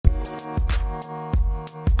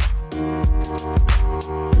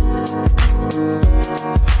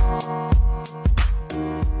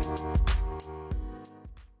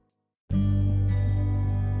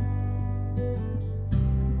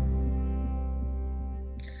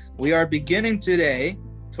We are beginning today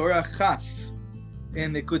Torah Chaf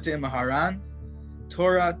in the Likutei Moharan,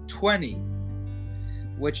 Torah 20,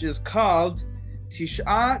 which is called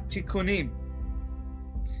Tish'a Tikunim.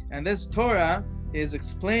 And this Torah is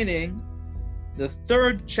explaining the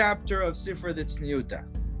third chapter of Sifra Ditzniuta.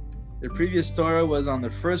 The previous Torah was on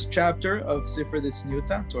the first chapter of Sifra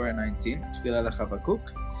Ditzniuta, Torah 19, Tfilah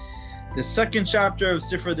L'Chavakuk. The second chapter of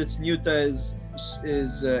Sifra Ditzniuta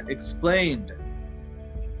is explained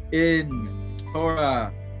in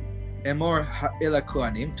Torah Emor Ha'ila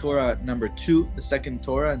Kohanim, Torah number 2, the second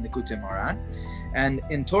Torah in the Likutei Moharan. And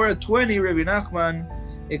in Torah 20, Rabbi Nachman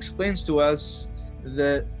explains to us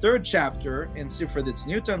the third chapter in Sifra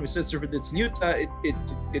Ditzniuta. And we said Sifra Ditzniuta,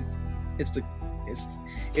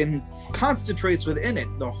 it concentrates within it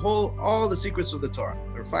all the secrets of the Torah.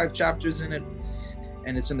 There are 5 chapters in it,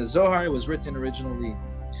 and it's in the Zohar. It was written originally.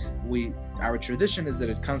 Our tradition is that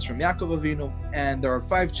it comes from Yaakov Avinu, and there are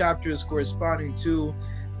 5 chapters corresponding to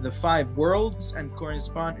the 5 worlds and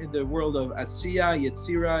correspond in the world of Asiya,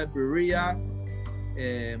 Yetzira, Beriya,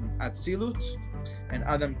 Atzilut, and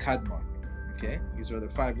Adam Kadmon. Okay, these are the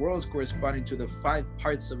 5 worlds corresponding to the 5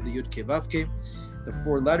 parts of the Yud Kei Vav Kei, the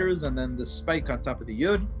 4 letters, and then the spike on top of the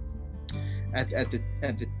Yud, at the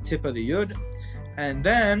tip of the Yud, and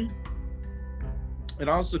then it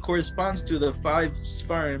also corresponds to the 5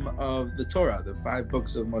 Sfarim of the Torah, the 5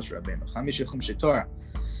 books of Moshe Rabbeinu, Chamisha Chumshei Torah.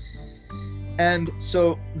 And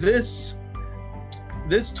so this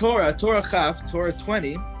Torah, Torah Chaf, Torah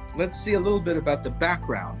 20, let's see a little bit about the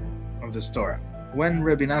background of this Torah. When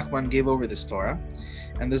Rabbi Nachman gave over this Torah,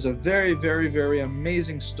 and there's a very, very, very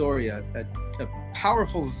amazing story, a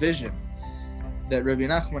powerful vision that Rabbi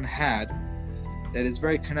Nachman had that is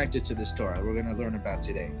very connected to this Torah we're going to learn about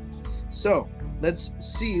today. So let's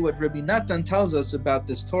see what Rabbi Natan tells us about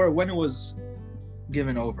this Torah when it was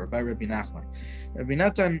given over by Rabbi Nachman. Rabbi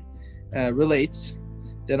Natan relates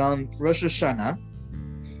that on Rosh Hashanah,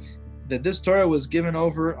 that this Torah was given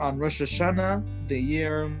over on Rosh Hashanah, the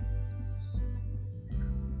year,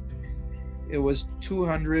 it was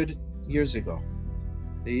 200 years ago,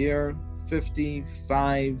 the year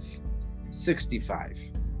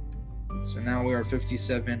 5565. So now we are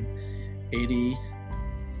 57, 80,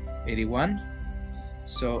 81.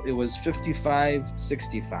 So it was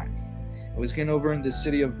 5565. It was given over in the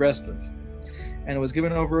city of Breslov, and it was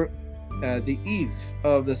given over the eve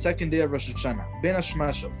of the second day of Rosh Hashanah, Ben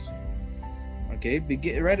Hashmashot. Okay,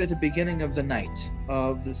 right at the beginning of the night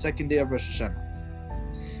of the second day of Rosh Hashanah.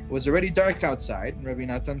 It was already dark outside, and Rabbi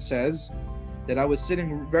Natan says that I was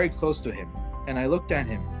sitting very close to him, and I looked at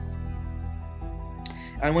him.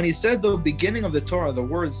 And when he said the beginning of the Torah, the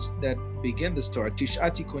words that begin this Torah,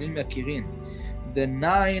 Tish'a Tikunim Yakirin, the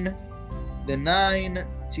 9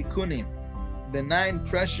 tikunim, the 9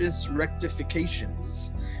 precious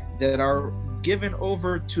rectifications that are given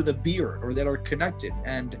over to the beard, or that are connected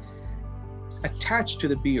and attached to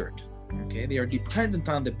the beard. Okay, they are dependent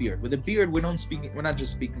on the beard. With the beard, we're not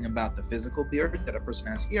just speaking about the physical beard that a person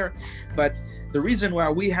has here, but the reason why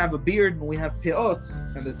we have a beard and we have peot,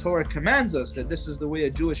 and the Torah commands us that this is the way a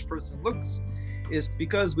Jewish person looks, is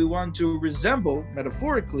because we want to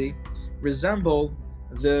metaphorically resemble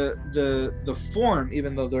the form,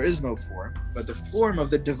 even though there is no form, but the form of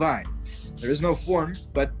the divine. There is no form,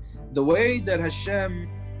 but the way that Hashem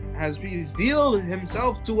has revealed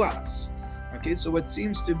himself to us. Okay, so what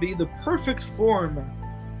seems to be the perfect form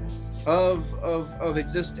of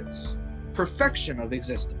existence, perfection of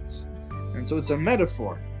existence. And so it's a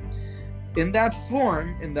metaphor. In that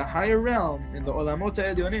form, in the higher realm, in the Olamot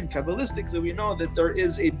HaElyonim, Kabbalistically, we know that there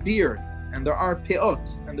is a beard, and there are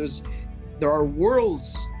peot, and there are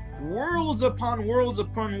worlds upon worlds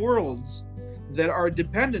upon worlds that are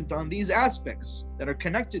dependent on these aspects, that are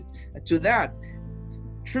connected to that.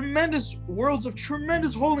 Tremendous worlds of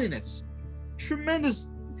tremendous holiness,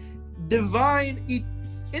 tremendous divine,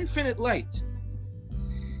 infinite light,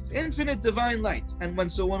 infinite divine light. And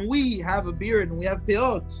when we have a beard and we have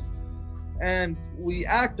peot, and we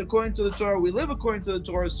act according to the Torah, we live according to the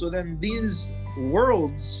Torah, so then these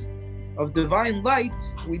worlds of divine light,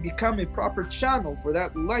 we become a proper channel for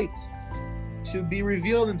that light to be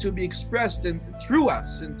revealed and to be expressed and through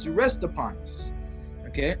us and to rest upon us.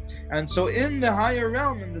 Okay, and so in the higher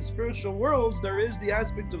realm, in the spiritual worlds, there is the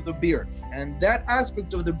aspect of the beard, and that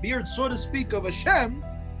aspect of the beard, so to speak, of Hashem,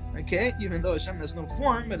 okay, even though Hashem has no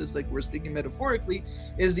form, but it's like we're speaking metaphorically,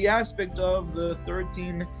 is the aspect of the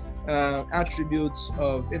 13 attributes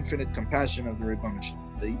of infinite compassion of the Ribbon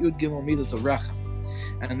Shalom, the Yud Gimel Midot of Racham.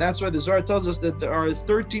 And that's why the Zohar tells us that there are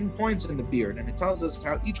 13 points in the beard, and it tells us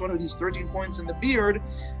how each one of these 13 points in the beard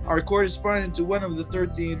are corresponding to one of the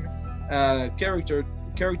 13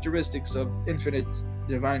 characteristics of infinite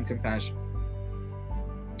divine compassion,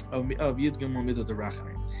 of Yud Gimel Midot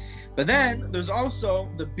Rachamim. But then there's also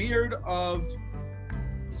the beard of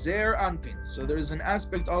Zer Anpin. So there's an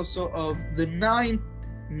aspect also of the nine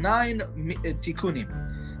tikkunim.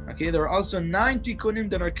 Okay, there are also 9 tikkunim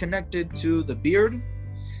that are connected to the beard,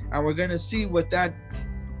 and we're going to see where that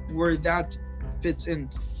fits in.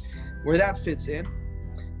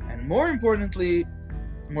 And more importantly,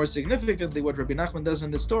 more significantly, what Rabbi Nachman does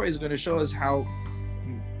in the story is going to show us how,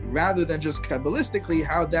 rather than just Kabbalistically,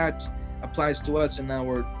 how that applies to us in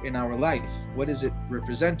our life. What is it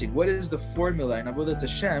representing? What is the formula in Avodat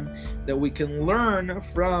Hashem that we can learn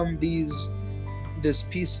from this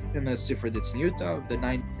piece in the Sifra Ditzniuta of the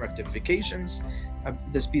 9 rectifications,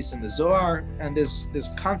 this piece in the Zohar, and this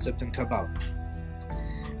concept in Kabbalah?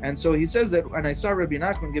 And so he says that, and I saw Rabbi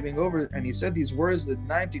Nachman giving over, and he said these words, the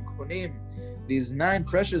 9 tikkunim, these 9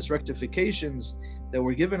 precious rectifications that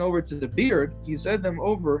were given over to the beard, he said them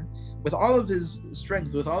over with all of his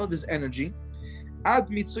strength, with all of his energy, ad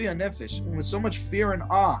mitzuya nefesh, and with so much fear and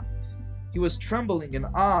awe. He was trembling in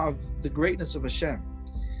awe of the greatness of Hashem.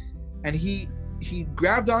 And he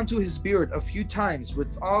grabbed onto his beard a few times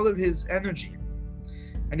with all of his energy.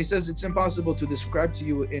 And he says it's impossible to describe to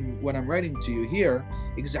you in what I'm writing to you here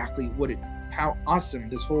exactly how awesome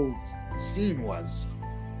this whole scene was.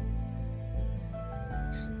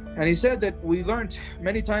 And he said that we learned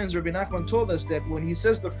many times, Rabbi Nachman told us that when he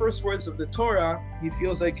says the first words of the Torah, he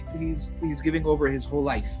feels like he's giving over his whole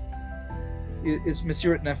life. It's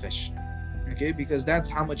Mesirat Nefesh, okay? Because that's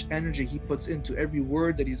how much energy he puts into every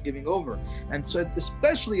word that he's giving over. And so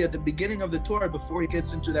especially at the beginning of the Torah, before he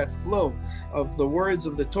gets into that flow of the words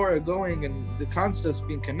of the Torah going and the concepts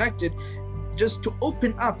being connected, just to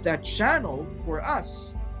open up that channel for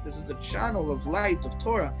us. This is a channel of light, of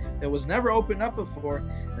Torah, that was never opened up before,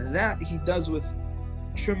 that he does with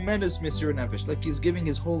tremendous Mesirat Nefesh, like he's giving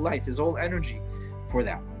his whole life, his whole energy for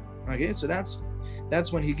that. Okay, so that's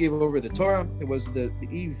when he gave over the Torah. It was the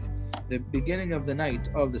beginning of the night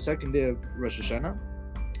of the second day of Rosh Hashanah.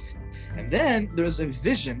 And then there's a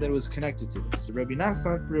vision that was connected to this. Rabbi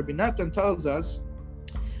Natan tells us,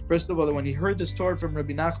 first of all, that when he heard this Torah from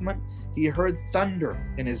Rabbi Nachman, he heard thunder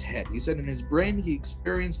in his head. He said in his brain he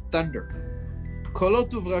experienced thunder. Kolot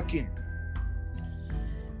uvrakim.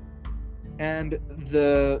 And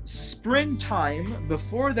the springtime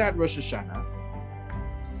before that Rosh Hashanah,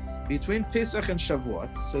 between Pesach and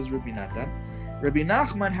Shavuot, says Rabbi Natan, Rabbi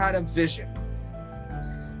Nachman had a vision,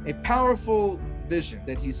 a powerful vision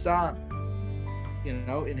that he saw,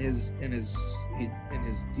 in his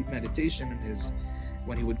deep meditation,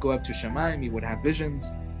 when he would go up to Shamayim, he would have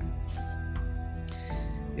visions,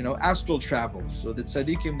 astral travel. So the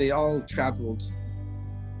tzaddikim, they all traveled,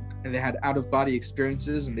 and they had out-of-body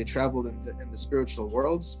experiences, and they traveled in the spiritual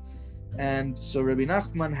worlds. And so Rabbi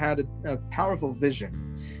Nachman had a powerful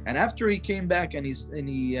vision. And after he came back and he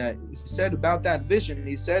said about that vision,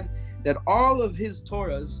 he said that all of his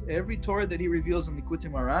Torahs, every Torah that he reveals in Likutei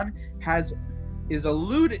Moharan,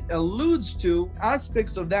 alludes to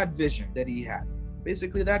aspects of that vision that he had.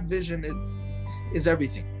 Basically, that vision is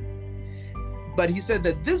everything. But he said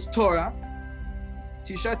that this Torah,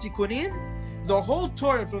 Tisha Tikkunim, the whole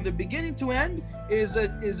Torah from the beginning to end is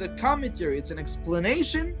a commentary. It's an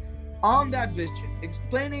explanation on that vision,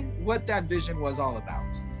 explaining what that vision was all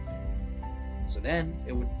about. So then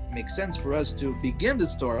it would make sense for us to begin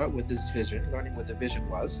this Torah with this vision, learning what the vision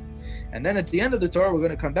was, and then at the end of the Torah we're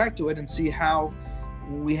going to come back to it and see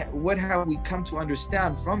what have we come to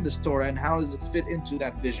understand from this Torah, and how does it fit into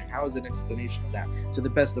that vision? How is an explanation of that to the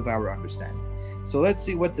best of our understanding? So let's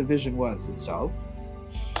see what the vision was itself.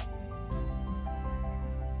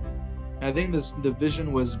 I think the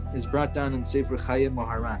vision is brought down in Sefer Chayei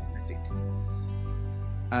Moharan, I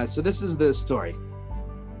think. So this is the story.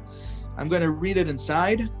 I'm going to read it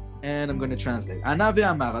inside, and I'm going to translate. Ana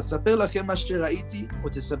ve'amar, asaper lachem asher ra'iti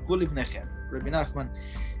u'tesapru livnechem. Rabbi Nachman,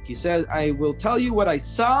 he said, I will tell you what I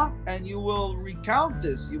saw, and you will recount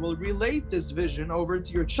this. You will relate this vision over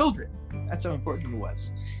to your children. That's how important it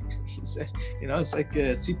was. He said, it's like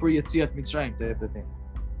a Sipur Yetziat Mitzrayim type of thing.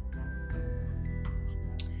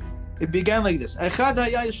 It began like this. Echad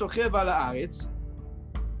haya yeshochev al haaretz,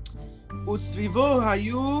 u'tzvivo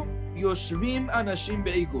hayu yoshvim anashim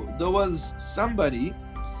be'igul. There was somebody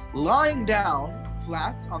lying down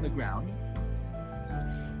flat on the ground,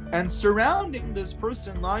 and surrounding this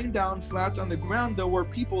person lying down flat on the ground, there were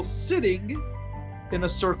people sitting in a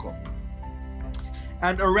circle.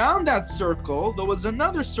 And around that circle, there was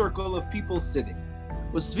another circle of people sitting.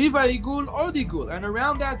 And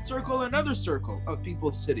around that circle, another circle of people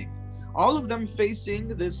sitting. all of them facing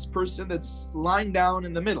this person that's lying down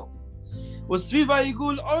in the middle. وَسْفِيبَ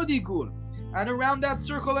عِגُول عَوْدْ عِگُول, and around that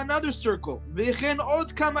circle another circle. وَيْخَنْ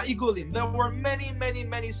عَوْدْ كَمَا عِگُولِم, there were many, many,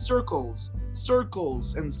 many circles and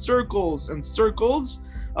circles and circles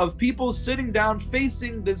of people sitting down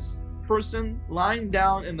facing this person lying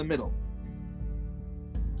down in the middle.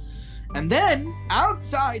 And then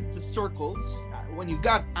outside the circles, when you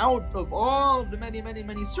got out of all of the many, many,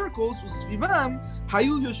 many circles,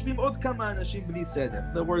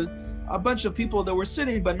 there were a bunch of people that were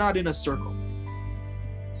sitting but not in a circle.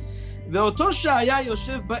 ואותו שהיה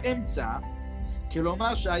יושב באמצע,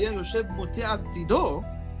 כלומר שהיה יושב מוטה צידו.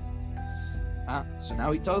 So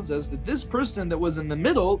now he tells us that this person that was in the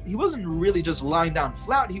middle, he wasn't really just lying down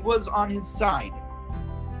flat, he was on his side.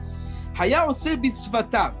 היה עושה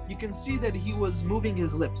בשפתיו. You can see that he was moving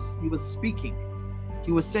his lips, he was speaking,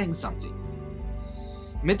 he was saying something.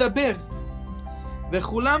 מדבר.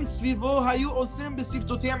 וכולם סביבו היו עושים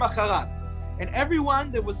בשפתותיהם אחריו. And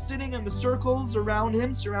everyone that was sitting in the circles around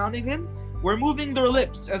him, surrounding him, were moving their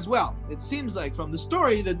lips as well. It seems like from the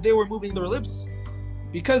story that they were moving their lips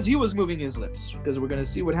because he was moving his lips, because we're going to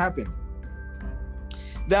see what happened.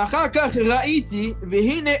 ואחר כך ראיתי,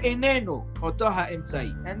 והנה איננו אותו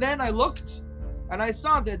האמצעי. And then I looked and I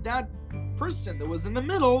saw that that person that was in the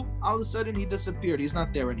middle, all of a sudden he disappeared. He's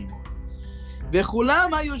not there anymore.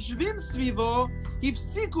 וכולם היושבים סביבו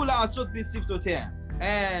הפסיקו לעשות בשפתותיהם.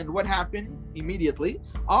 And what happened immediately?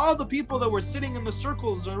 All the people that were sitting in the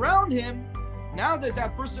circles around him, now that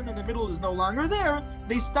that person in the middle is no longer there,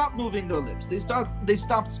 they stopped moving their lips. They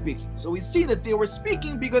stopped speaking. So we see that they were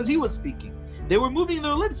speaking because he was speaking. They were moving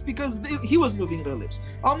their lips because he was moving their lips.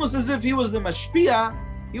 Almost as if he was the mashpia,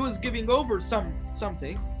 he was giving over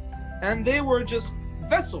something, and they were just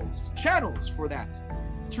vessels, channels for that,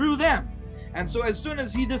 through them. And so as soon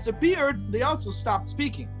as he disappeared, they also stopped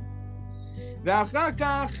speaking. ואחר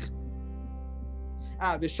כך,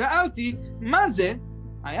 ושאלתי, מה זה?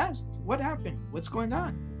 I asked, what happened? What's going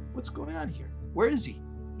on? What's going on here? Where is he?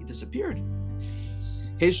 He disappeared.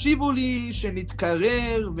 השיבו לי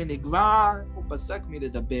שנתקרר ונגבע ופסק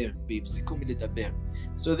מלדבר והפסיקו מלדבר.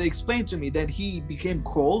 So they explained to me that he became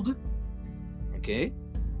cold. Okay,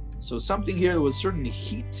 so something here, there was certain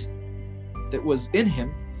heat that was in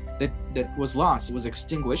him that was lost, it was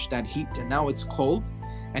extinguished, that heat, and now it's cold.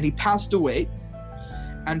 And he passed away,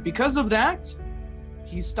 and because of that,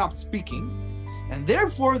 he stopped speaking, and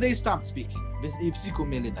therefore they stopped speaking.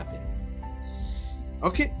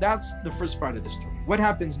 Okay, that's the first part of the story. What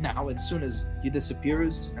happens now as soon as he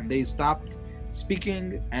disappears and they stopped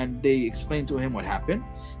speaking and they explained to him what happened?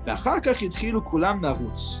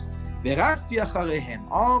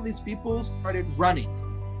 All these people started running.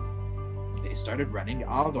 They started running.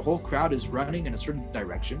 The whole crowd is running in a certain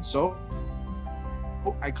direction. So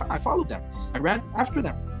I followed them. I ran after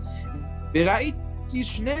them.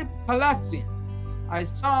 I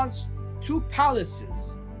saw two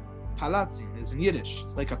palaces. Palatzin is in Yiddish.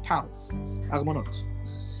 It's like a palace. Armonot.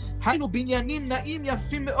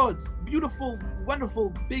 Beautiful,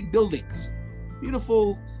 wonderful, big buildings.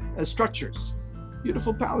 Beautiful structures.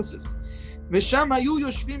 Beautiful palaces.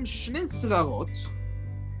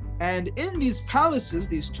 And in these palaces,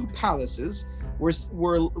 these two palaces,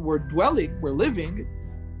 were living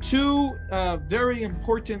two very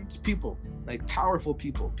important people, like powerful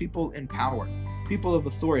people, people in power, people of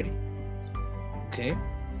authority. Okay?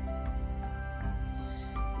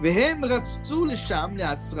 והם רצו לשם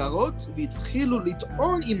להצררות והתחילו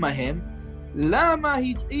לטעון עמהם למה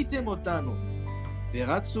הטעיתם אותנו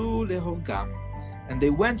ורצו להורגם. And they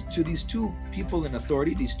went to these two people in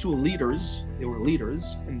authority, these two leaders, they were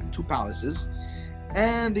leaders in two palaces,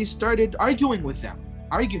 and they started arguing with them.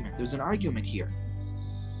 Argument, there's an argument here.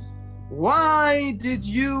 Why did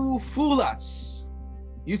you fool us?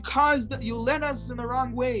 You led us in the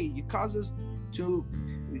wrong way. You caused us to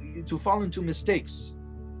fall into mistakes.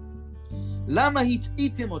 Lama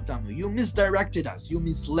hit'itim otamu. You misdirected us. You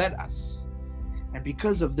misled us. And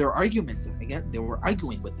because of their arguments, and again, they were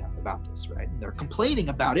arguing with them about this, right? And they're complaining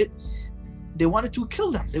about it. They wanted to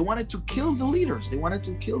kill them. They wanted to kill the leaders. They wanted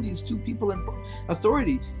to kill these two people in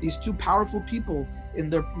authority, these two powerful people in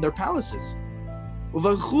their palaces.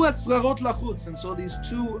 And so these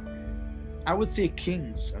two, I would say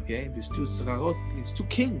kings, okay? These two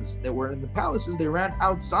kings that were in the palaces, they ran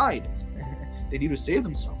outside. They need to save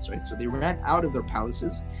themselves, right? So they ran out of their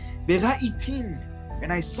palaces.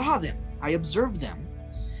 And I saw them. I observed them.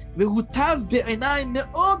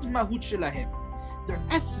 Their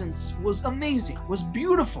essence was amazing, was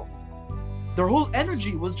beautiful. Their whole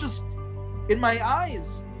energy was just in my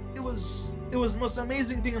eyes. It was the most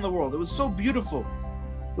amazing thing in the world. It was so beautiful.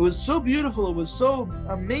 It was so beautiful. It was so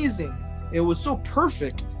amazing. It was so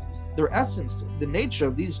perfect. Their essence, the nature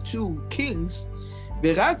of these two kings.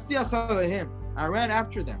 ורצתי אחריהם. I ran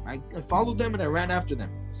after them. I followed them and I ran after them.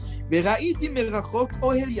 וראיתי מרחוק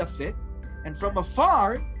אוהל יפה, and from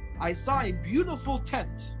afar I saw a beautiful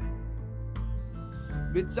tent.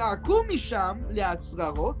 וצעקו משם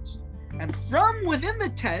להסררות, and from within the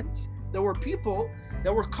tent there were people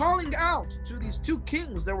that were calling out to these two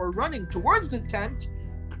kings that were running towards the tent.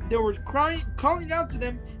 They were calling out to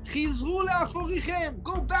them, "Chizru le'achorichem,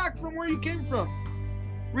 go back from where you came from.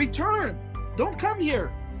 Return, don't come here.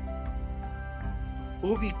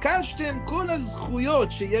 וביקשתם כל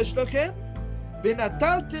הזכויות שיש לכם,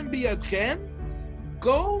 ונטלתם בידכם."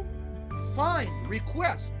 Go find,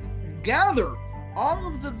 request, and gather all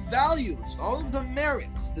of the values, all of the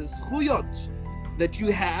merits, the zchuyot that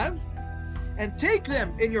you have, and take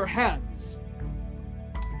them in your hands.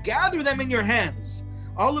 Gather them in your hands,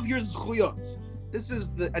 all of your zchuyot. This is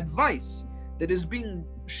the advice that is being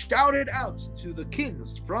shouted out to the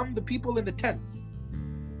kings from the people in the tent.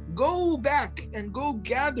 Go back and go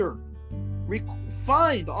gather,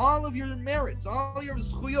 find all of your merits, all your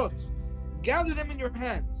zchuyot. Gather them in your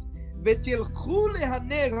hands. ותלכו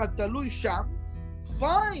להנר התלוי שם.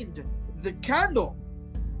 Find the candle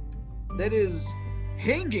that is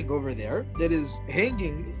hanging over there, that is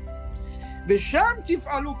hanging. ושם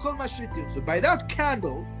תפעלו כל מה שתרצו. By that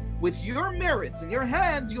candle, with your merits in your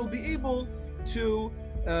hands, you'll be able to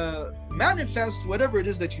manifest whatever it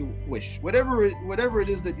is that you wish, whatever it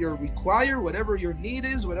is that you require, whatever your need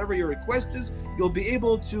is, whatever your request is, you'll be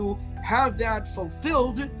able to have that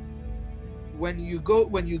fulfilled when you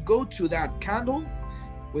go to that candle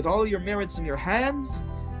with all your merits in your hands.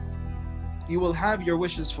 You will have your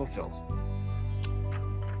wishes fulfilled.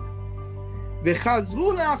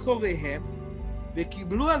 וחזרו לאחוריהם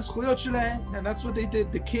וקיבלו הזכויות שלהם, and that's what they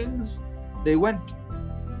did. The kings, they went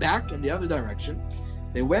back in the other direction.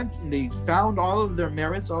 They went and they found all of their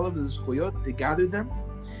merits, all of the zchuyot. They gathered them.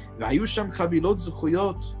 והיו שם חבילות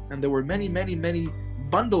זכויות, and there were many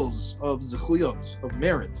bundles of zchuyot, of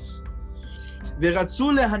merits.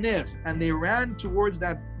 ורצו להנר, and they ran towards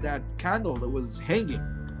that candle that was hanging.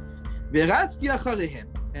 ורצתי אחריהם,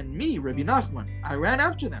 and me, Rabbi Nachman, I ran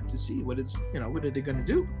after them to see what are they going to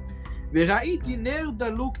do. וראיתי נר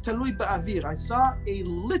דלוק תלוי באוויר. I saw a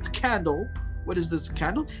lit candle. What is this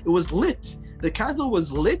candle? It was lit. The candle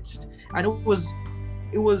was lit, and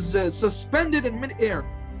it was suspended in mid-air.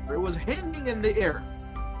 It was hanging in the air.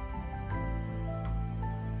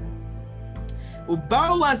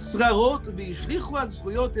 ובאו השררות והשליכו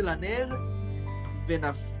הזכויות אל הנר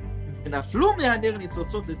ונפלו מהנר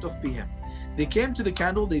ניצוצות לתוך פיהם. They came to the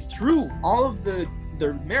candle, they threw all of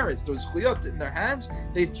their merits, those zchuyot in their hands,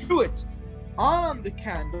 they threw it on the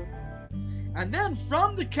candle, and then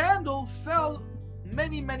from the candle fell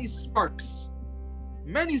many sparks.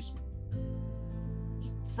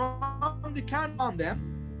 From the candle on them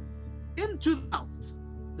into the mouth.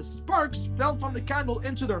 The sparks fell from the candle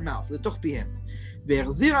into their mouth, לתוך פיהם.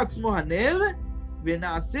 והחזיר עצמו הנר,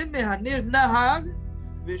 ונעשה מהנר נהר,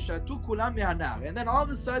 ושתו כולם מהנהר. And then all of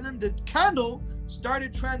a sudden, the candle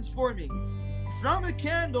started transforming from a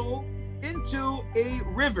candle into a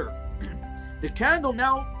river. The candle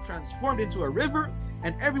now transformed into a river,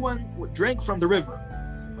 and everyone drank from the river.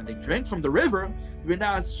 When they drank from the river,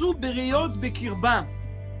 ונעשו בריות בקרבם.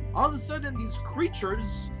 All of a sudden, these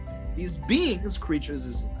creatures, these beings, creatures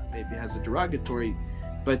is maybe has a derogatory,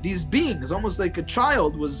 but these beings, almost like a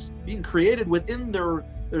child, was being created within their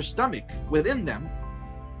stomach, within them,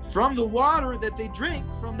 from the water that they drank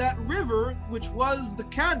from that river, which was the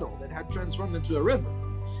candle that had transformed into a river.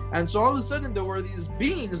 And so all of a sudden there were these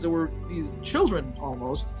beings, there were these children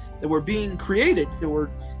almost, that were being created, that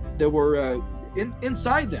were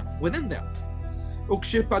inside them, within them.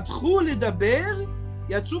 וכשפתחו לדבר,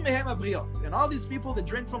 יצאו מהם הבריות. And all these people that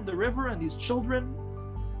drank from the river, and these children,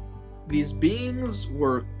 these beings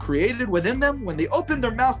were created within them. When they opened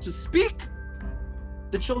their mouth to speak,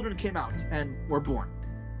 the children came out and were born.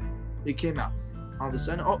 They came out. All of a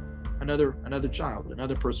sudden, another child,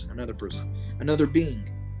 another person, another being.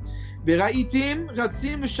 וראיתים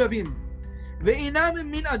רצים ושבים, ואינם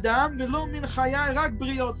מן אדם ולא מן חיה, רק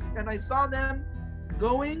בריות. And I saw them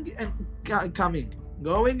going and coming,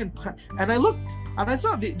 and I looked and I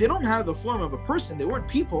saw they don't have the form of a person. They weren't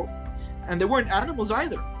people, and they weren't animals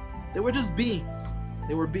either. They were just beings.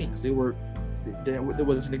 They were beings. There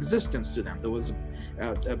was an existence to them. There was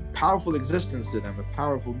a powerful existence to them, a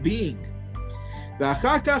powerful being.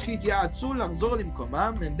 ואחר כך התייעצו לחזור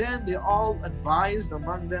למקומם, and then they all advised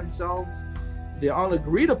among themselves, they all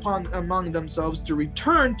agreed upon among themselves to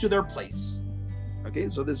return to their place. Okay,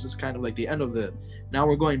 so this is kind of like the end of the, now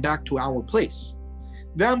we're going back to our place.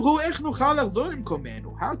 How can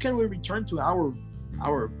we return to our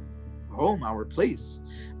home, our place?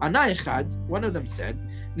 One of them said,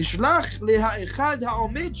 we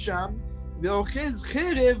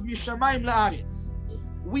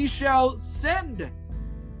shall send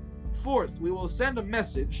forth, we will send a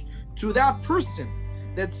message to that person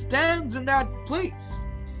that stands in that place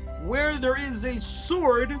where there is a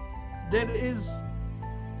sword that is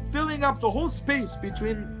filling up the whole space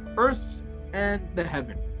between earth and the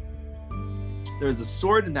heaven. There is a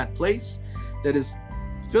sword in that place that is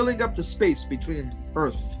filling up the space between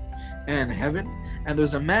earth and heaven, and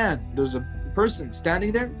there's a person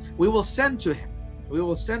standing there. We will send to him. We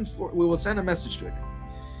will send a message to him.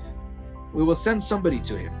 We will send somebody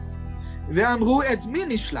to him.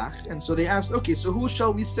 And so they asked, okay, so who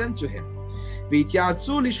shall we send to him?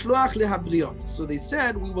 So they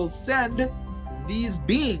said, we will send these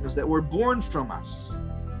beings that were born from us.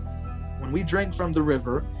 When we drank from the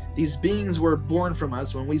river, these beings were born from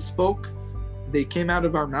us. When we spoke, they came out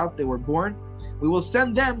of our mouth, they were born. We will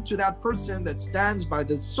send them to that person that stands by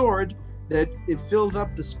the sword, that it fills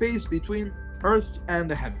up the space between earth and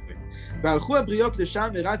the heaven.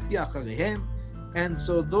 And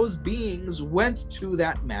so those beings went to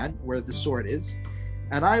that man where the sword is,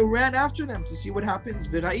 and I ran after them to see what happens.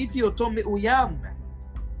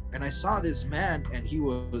 And I saw this man, and he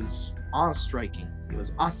was awe-striking. He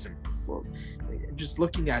was awesome. Just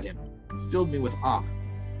looking at him filled me with awe.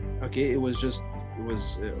 Okay, it was a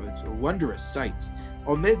wondrous sight.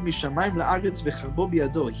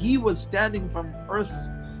 He was standing from earth,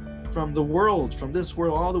 from the world, from this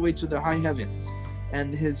world all the way to the high heavens,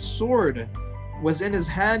 and his sword was in his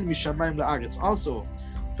hand, mishamayim la'aretz, also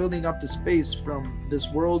filling up the space from this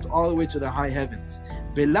world all the way to the high heavens.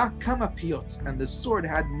 Vela kama piyot, and the sword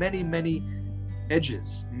had many, many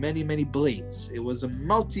edges, many, many blades. It was a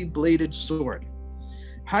multi-bladed sword.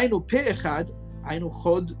 Hainu pe'echad, hainu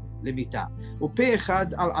chod lemita,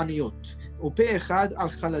 upe'echad al aniyot, upe'echad al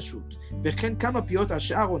chalashut, vechen kama piyot al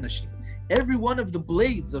she'ar onashim. Every one of the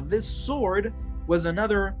blades of this sword was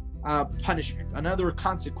another punishment, another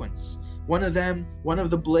consequence. One of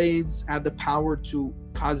the blades had the power to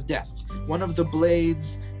cause death. One of the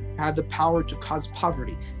blades had the power to cause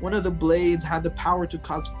poverty. One of the blades had the power to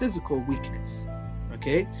cause physical weakness.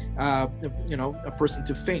 Okay, a person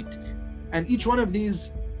to faint. And each one of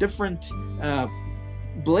these different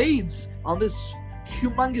blades on this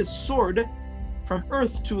humongous sword from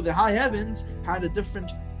earth to the high heavens had a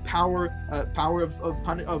different power of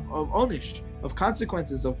onish, of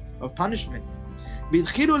consequences, of punishment. And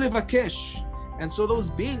so those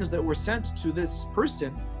beings that were sent to this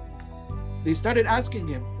person, they started asking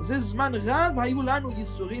him,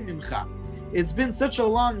 it's been such a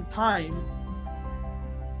long time,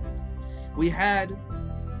 we had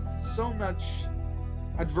so much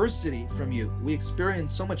adversity from you, we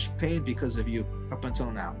experienced so much pain because of you up until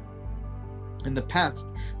now. In the past,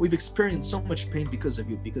 we've experienced so much pain because of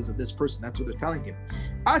you, because of this person. That's what they're telling him.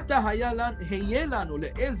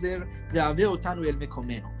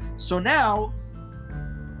 So now,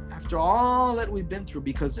 after all that we've been through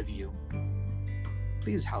because of you,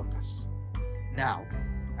 please help us now,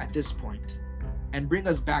 at this point, and bring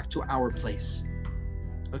us back to our place.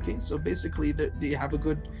 Okay, so basically they have a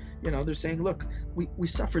good, they're saying, look, we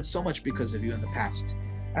suffered so much because of you in the past.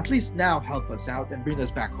 At least now help us out and bring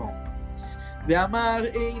us back home. He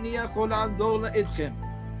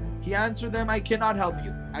answered them, I cannot help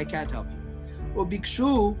you. I can't help you.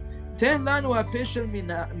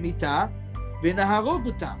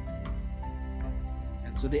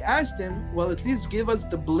 And so they asked him, well, at least give us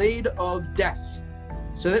the blade of death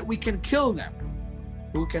so that we can kill them.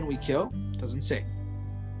 Who can we kill? Doesn't say.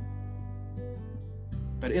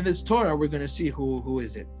 But in this Torah, we're going to see who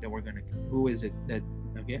is it that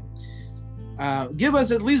okay? Give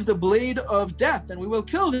us at least the blade of death and we will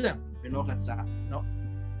kill them. No,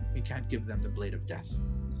 we can't give them the blade of death.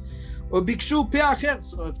 So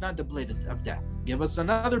if not the blade of death, give us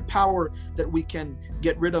another power that we can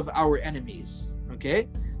get rid of our enemies. Okay?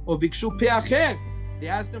 They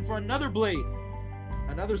asked him for another blade,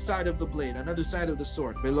 another side of the blade, another side of the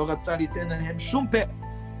sword.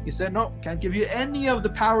 He said, no, can't give you any of the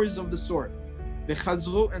powers of the sword.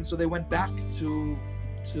 And so they went back to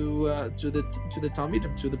the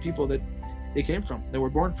Talmidim, to the people that they came from, they were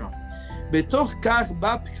born from.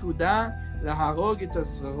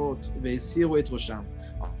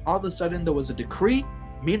 All of a sudden there was a decree.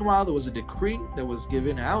 Meanwhile, there was a decree that was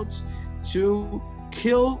given out to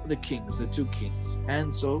kill the kings, the two kings.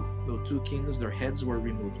 And so the two kings, their heads were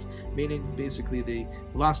removed, meaning basically they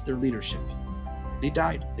lost their leadership. They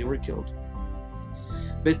died. They were killed.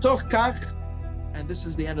 Betoch kach, and this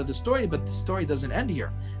is the end of the story, but the story doesn't end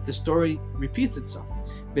here. The story repeats itself.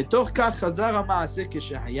 Betoch kach chazar ha'ma'aseh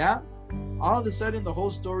keshehaya. All of a sudden, the whole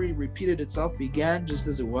story repeated itself, began just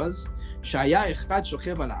as it was. Shaya echad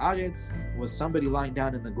shochev al haaretz, was somebody lying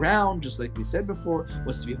down in the ground, just like we said before.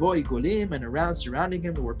 Was svivo igolim, and around surrounding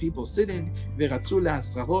him there were people sitting. Veratzu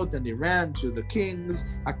lehasrarot, and they ran to the kings.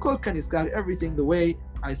 Hakol kanizkar, everything the way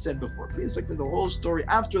I said before. Basically, the whole story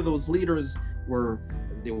after those leaders were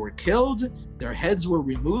killed, their heads were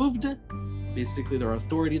removed. Basically, their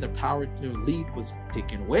authority, their power to lead was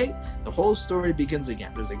taken away. The whole story begins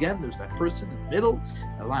again. There's that person in the middle,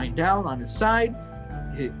 lying down on his side.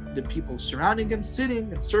 The people surrounding him,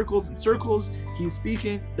 sitting in circles and circles. He's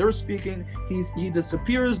speaking, they're speaking. He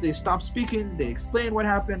disappears. They stop speaking. They explain what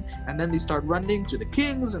happened, and then they start running to the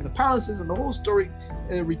kings and the palaces, and the whole story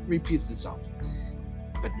repeats itself.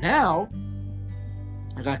 But now,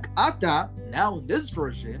 Rak ata, now in this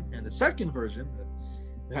version, in the second version,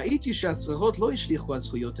 in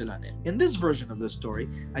this version of the story,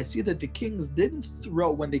 I see that the kings didn't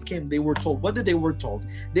throw when they came. They were told, what did they were told?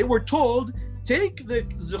 They were told, take the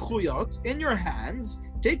zechuyot in your hands,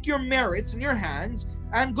 take your merits in your hands,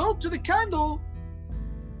 and go to the candle.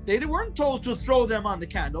 They weren't told to throw them on the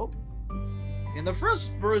candle. In the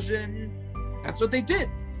first version, that's what they did.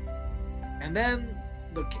 And then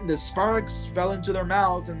the sparks fell into their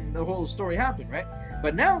mouth and the whole story happened, right?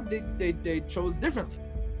 But now they chose differently.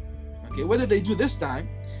 Okay, what did they do this time?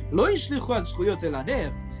 לא השליכו הזכויות אל הנר,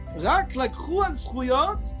 רק לקחו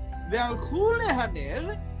הזכויות והלכו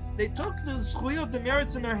להנר. They took the זכויות, the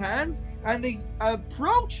merits in their hands, and they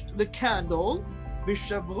approached the candle,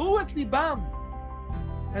 ושברו את ליבם,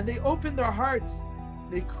 and they opened their hearts.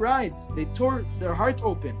 They cried, they tore their heart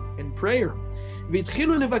open in prayer.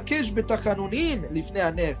 והתחילו לבקש בתחנונים לפני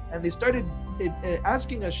הנר, and they started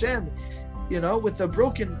asking Hashem, with a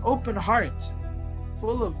broken, open heart,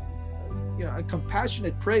 full of a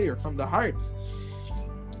compassionate prayer from the heart.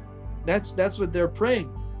 That's what they're praying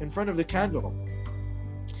in front of the candle.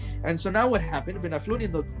 And so now what happened?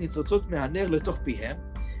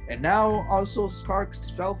 And now also sparks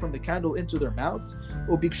fell from the candle into their mouth.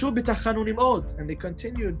 And they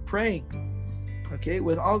continued praying,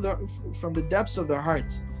 with all from the depths of their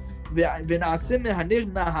heart. And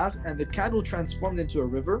the candle transformed into a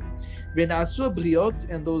river.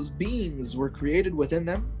 And those beings were created within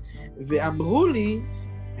them.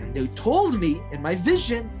 And they told me in my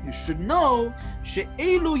vision, you should know,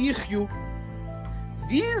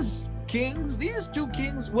 these two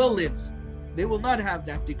kings will live. They will not have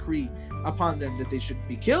that decree upon them that they should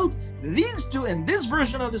be killed. These two, in this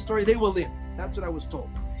version of the story, they will live. That's what I was told.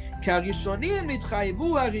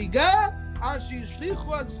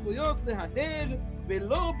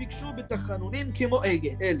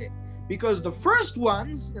 Because the first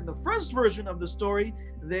ones, in the first version of the story,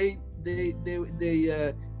 the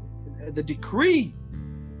decree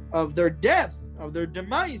of their death, of their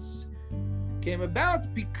demise, came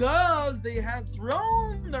about because they had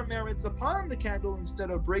thrown their merits upon the candle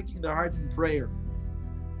instead of breaking their heart in prayer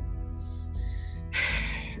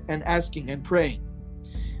and asking and praying.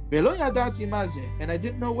 And I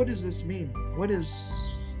didn't know, what does this mean? What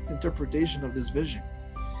is the interpretation of this vision?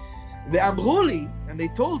 And they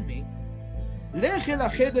told me,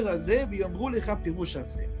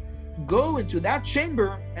 go into that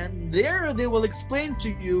chamber, and there they will explain to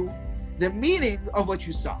you the meaning of what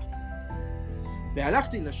you saw.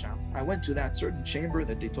 I went to that certain chamber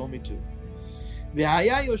that they told me to.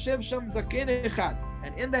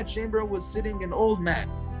 And in that chamber was sitting an old man.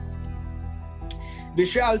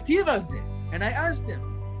 And I asked him,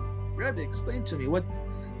 Rebbe, explain to me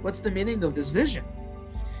what's the meaning of this vision.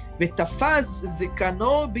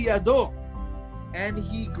 And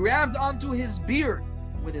he grabbed onto his beard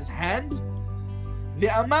with his hand.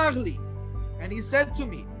 And he said to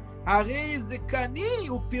me,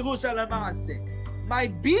 my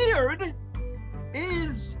beard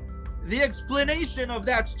is the explanation of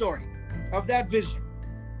that story, of that vision.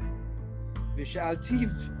 I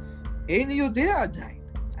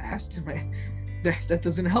asked him, that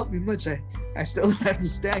doesn't help me much. I still don't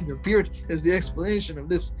understand. Your beard is the explanation of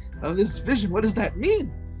this vision. What does that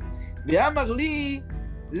mean? He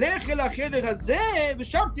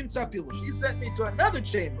sent me to another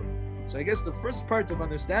chamber. So I guess the first part of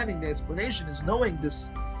understanding the explanation is knowing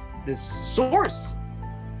this source,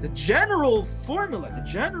 the general formula, the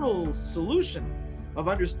general solution of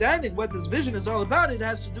understanding what this vision is all about. It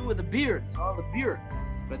has to do with the beard. It's all the beard.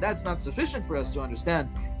 But that's not sufficient for us to understand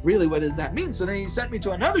really what does that mean. So then he sent me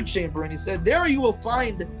to another chamber, and he said, there you will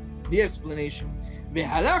find the explanation.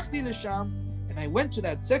 And I went to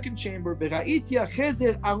that second chamber, וראיתי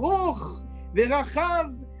החדר ארוך ורחב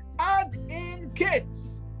עד אין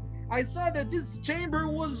קץ. I saw that this chamber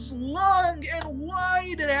was long and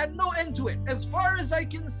wide and had no end to it. As far as I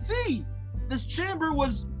can see, this chamber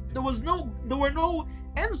there were no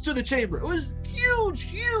ends to the chamber. It was huge,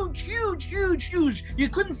 huge, huge, huge, huge. You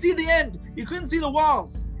couldn't see the end. You couldn't see the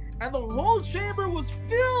walls. And the whole chamber was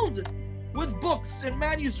filled with books and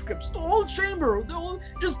manuscripts. The whole chamber,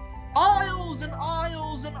 just aisles and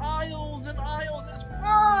aisles and aisles and aisles, as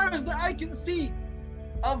far as the eye can see,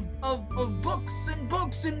 of books and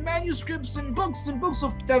books and manuscripts and books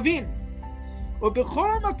of Ktavim.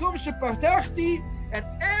 ובכל מקום שפתחתי, and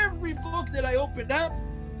every book that I opened up,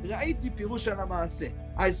 ראיתי פירוש על המעשה.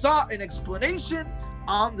 I saw an explanation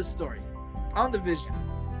on the story, on the vision.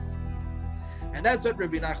 And that's what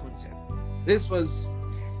Rabbi Nachman said.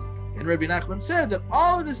 And Rabbi Nachman said that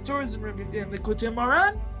all of the stories in the Likutei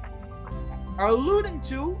Moharan are alluding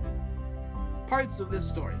to parts of this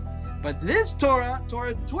story. But this Torah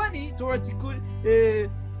 20, Torah Tisha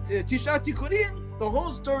Tikkunim, the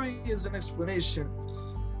whole story is an explanation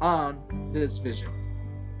on this vision.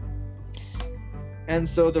 And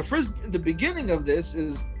so the beginning of this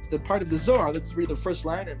is the part of the Zohar. Let's read the first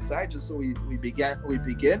line inside, just so we begin.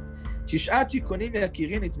 Tisha Tikkunim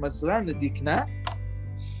yakirin itmasran ledikna.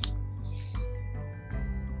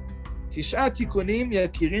 Tisha Tikkunim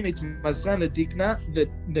yakirin itmasran ledikna.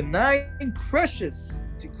 The 9 precious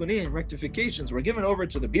Tikkunim, rectifications, were given over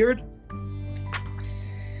to the beard.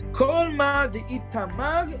 Kol ma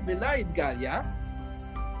de'itamar v'la itgalya.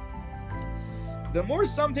 The more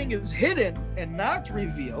something is hidden and not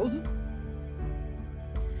revealed,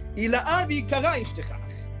 the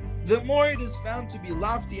more it is found to be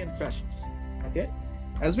lofty and precious. Okay?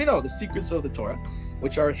 As we know, the secrets of the Torah,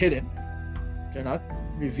 which are hidden, they're not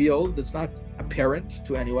revealed, it's not apparent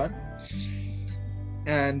to anyone.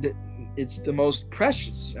 And it's the most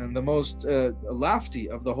precious and the most lofty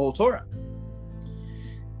of the whole Torah.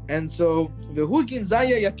 And so, Vehu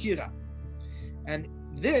ginzaya yakira. And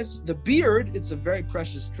this, the beard, it's a very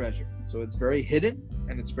precious treasure. So it's very hidden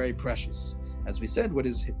and it's very precious. As we said, what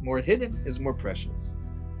is more hidden is more precious.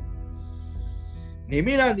 And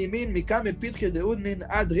then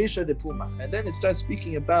it starts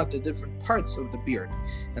speaking about the different parts of the beard.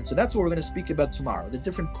 And so that's what we're going to speak about tomorrow, the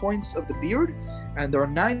different points of the beard. And there are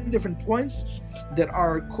 9 different points that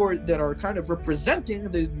are kind of representing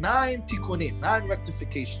the 9 tikkunim, 9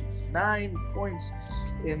 rectifications, 9 points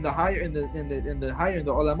in the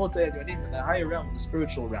olamot ha'elyonim, in the higher realm, in the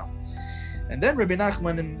spiritual realm. And then Rabbi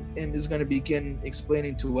Nachman is going to begin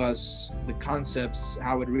explaining to us the concepts,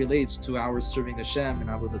 how it relates to our serving Hashem and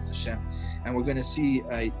Avodat Hashem. And we're going to see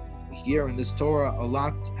here in this Torah, a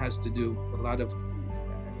lot has to do with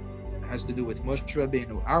Moshe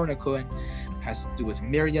Rabbeinu, Aaron HaKohen, has to do with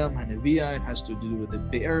Miriam Hanaviyah, it has to do with the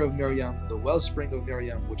Be'er of Miriam, the wellspring of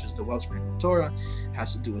Miriam, which is the wellspring of Torah,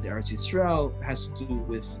 has to do with Eretz Yisrael, has to do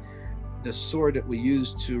with the sword that we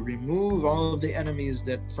use to remove all of the enemies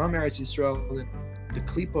that from Eretz Yisrael, the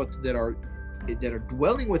klipot that are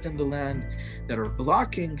dwelling within the land, that are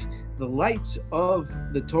blocking the light of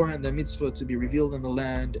the Torah and the mitzvah to be revealed in the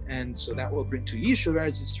land, and so that will bring to Yishuv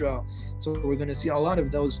Eretz Yisrael. So we're going to see a lot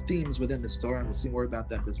of those themes within this Torah, and we'll see more about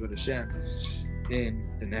that with Hashem in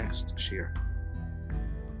the next shir.